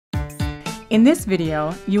In this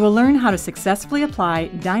video, you will learn how to successfully apply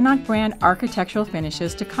NOC brand architectural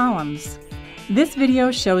finishes to columns. This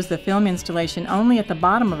video shows the film installation only at the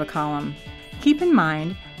bottom of a column. Keep in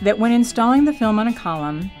mind that when installing the film on a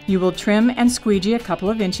column, you will trim and squeegee a couple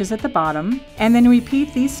of inches at the bottom, and then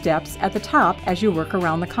repeat these steps at the top as you work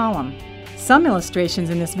around the column. Some illustrations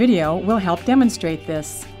in this video will help demonstrate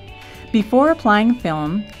this. Before applying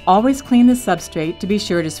film, always clean the substrate to be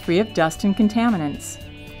sure it is free of dust and contaminants.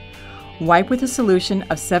 Wipe with a solution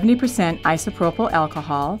of 70% isopropyl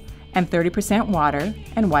alcohol and 30% water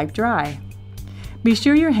and wipe dry. Be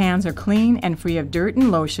sure your hands are clean and free of dirt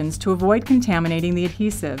and lotions to avoid contaminating the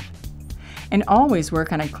adhesive. And always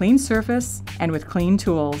work on a clean surface and with clean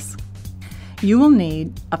tools. You will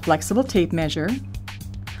need a flexible tape measure,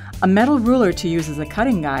 a metal ruler to use as a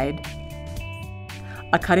cutting guide,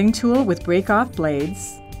 a cutting tool with break-off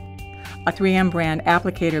blades, a 3M brand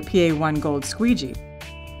applicator PA1 Gold squeegee,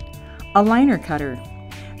 a liner cutter.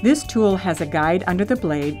 This tool has a guide under the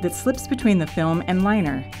blade that slips between the film and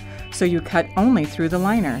liner, so you cut only through the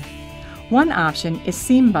liner. One option is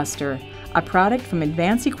Seam Buster, a product from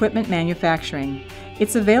Advanced Equipment Manufacturing.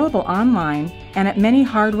 It's available online and at many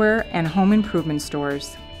hardware and home improvement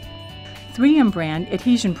stores. 3M brand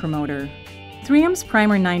adhesion promoter. 3M's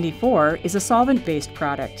Primer 94 is a solvent-based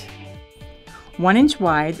product. 1-inch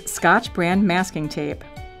wide Scotch brand masking tape,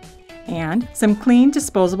 and some clean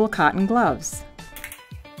disposable cotton gloves.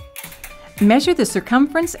 Measure the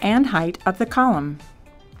circumference and height of the column.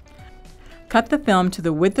 Cut the film to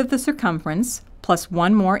the width of the circumference plus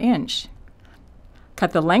 1 more inch.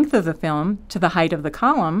 Cut the length of the film to the height of the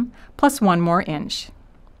column plus 1 more inch.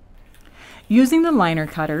 Using the liner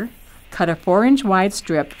cutter, cut a 4-inch wide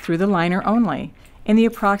strip through the liner only, in the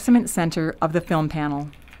approximate center of the film panel.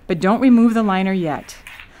 But don't remove the liner yet.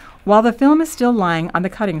 While the film is still lying on the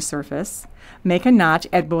cutting surface, make a notch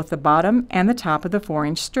at both the bottom and the top of the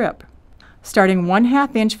 4-inch strip. Starting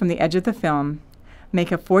 1/2 inch from the edge of the film,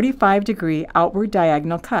 make a 45-degree outward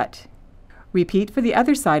diagonal cut. Repeat for the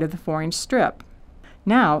other side of the 4-inch strip.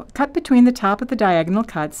 Now, cut between the top of the diagonal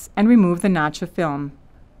cuts and remove the notch of film.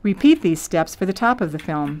 Repeat these steps for the top of the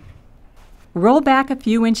film. Roll back a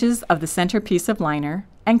few inches of the center piece of liner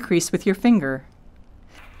and crease with your finger.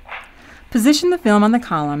 Position the film on the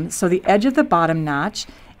column so the edge of the bottom notch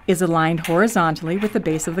is aligned horizontally with the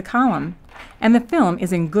base of the column, and the film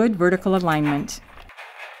is in good vertical alignment.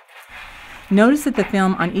 Notice that the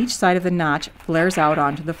film on each side of the notch flares out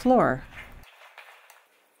onto the floor.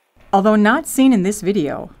 Although not seen in this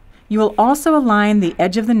video, you will also align the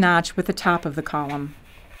edge of the notch with the top of the column.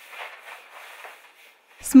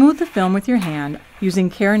 Smooth the film with your hand, using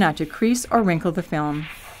care not to crease or wrinkle the film.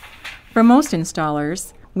 For most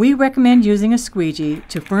installers, we recommend using a squeegee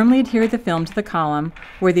to firmly adhere the film to the column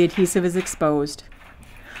where the adhesive is exposed.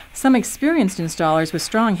 Some experienced installers with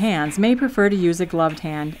strong hands may prefer to use a gloved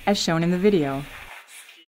hand, as shown in the video.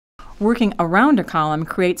 Working around a column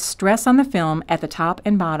creates stress on the film at the top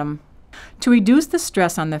and bottom. To reduce the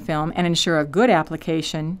stress on the film and ensure a good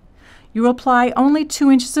application, you will apply only 2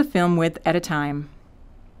 inches of film width at a time.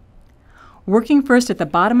 Working first at the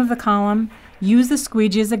bottom of the column, use the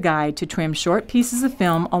squeegee as a guide to trim short pieces of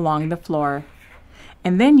film along the floor,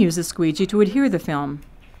 and then use the squeegee to adhere the film.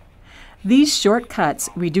 These short cuts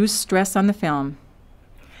reduce stress on the film.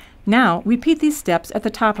 Now, repeat these steps at the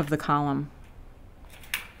top of the column.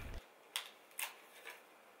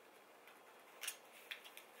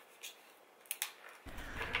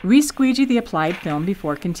 Re-squeegee the applied film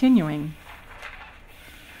before continuing.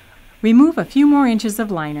 Remove a few more inches of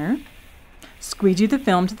liner. Squeegee the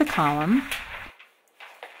film to the column,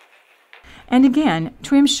 and again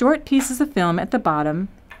trim short pieces of film at the bottom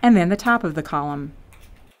and then the top of the column.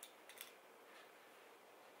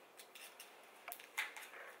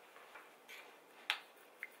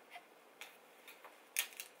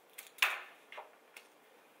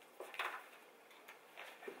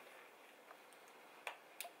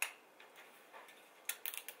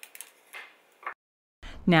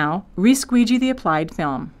 Now, re-squeegee the applied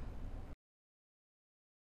film.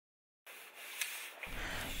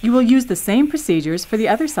 You will use the same procedures for the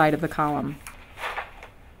other side of the column.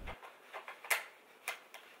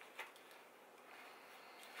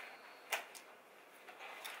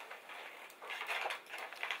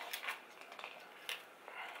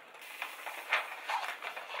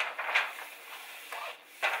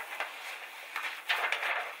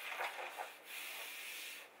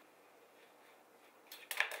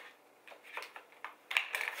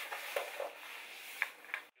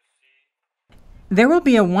 There will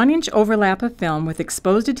be a 1-inch overlap of film with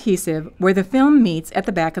exposed adhesive where the film meets at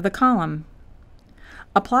the back of the column.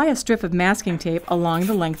 Apply a strip of masking tape along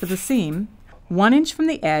the length of the seam, 1 inch from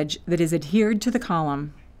the edge that is adhered to the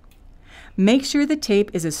column. Make sure the tape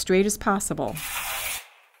is as straight as possible.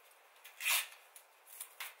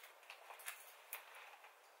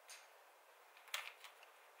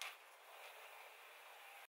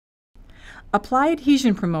 Apply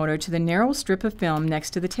adhesion promoter to the narrow strip of film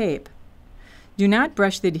next to the tape. Do not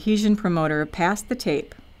brush the adhesion promoter past the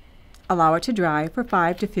tape. Allow it to dry for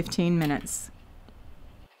 5 to 15 minutes.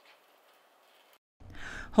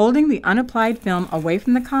 Holding the unapplied film away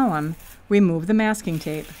from the column, remove the masking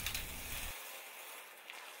tape.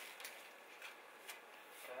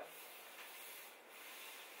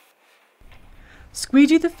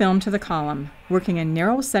 Squeegee the film to the column, working in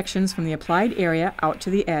narrow sections from the applied area out to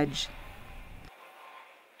the edge.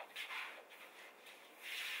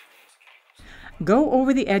 Go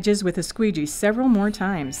over the edges with a squeegee several more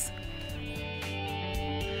times.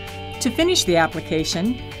 To finish the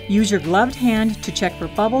application, use your gloved hand to check for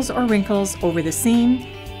bubbles or wrinkles over the seam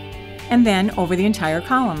and then over the entire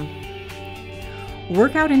column.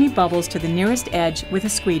 Work out any bubbles to the nearest edge with a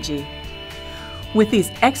squeegee. With these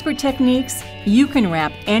expert techniques, you can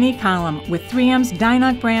wrap any column with 3M's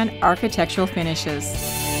NOC brand architectural finishes.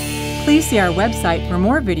 Please see our website for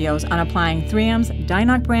more videos on applying 3M's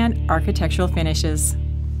NOC brand architectural finishes.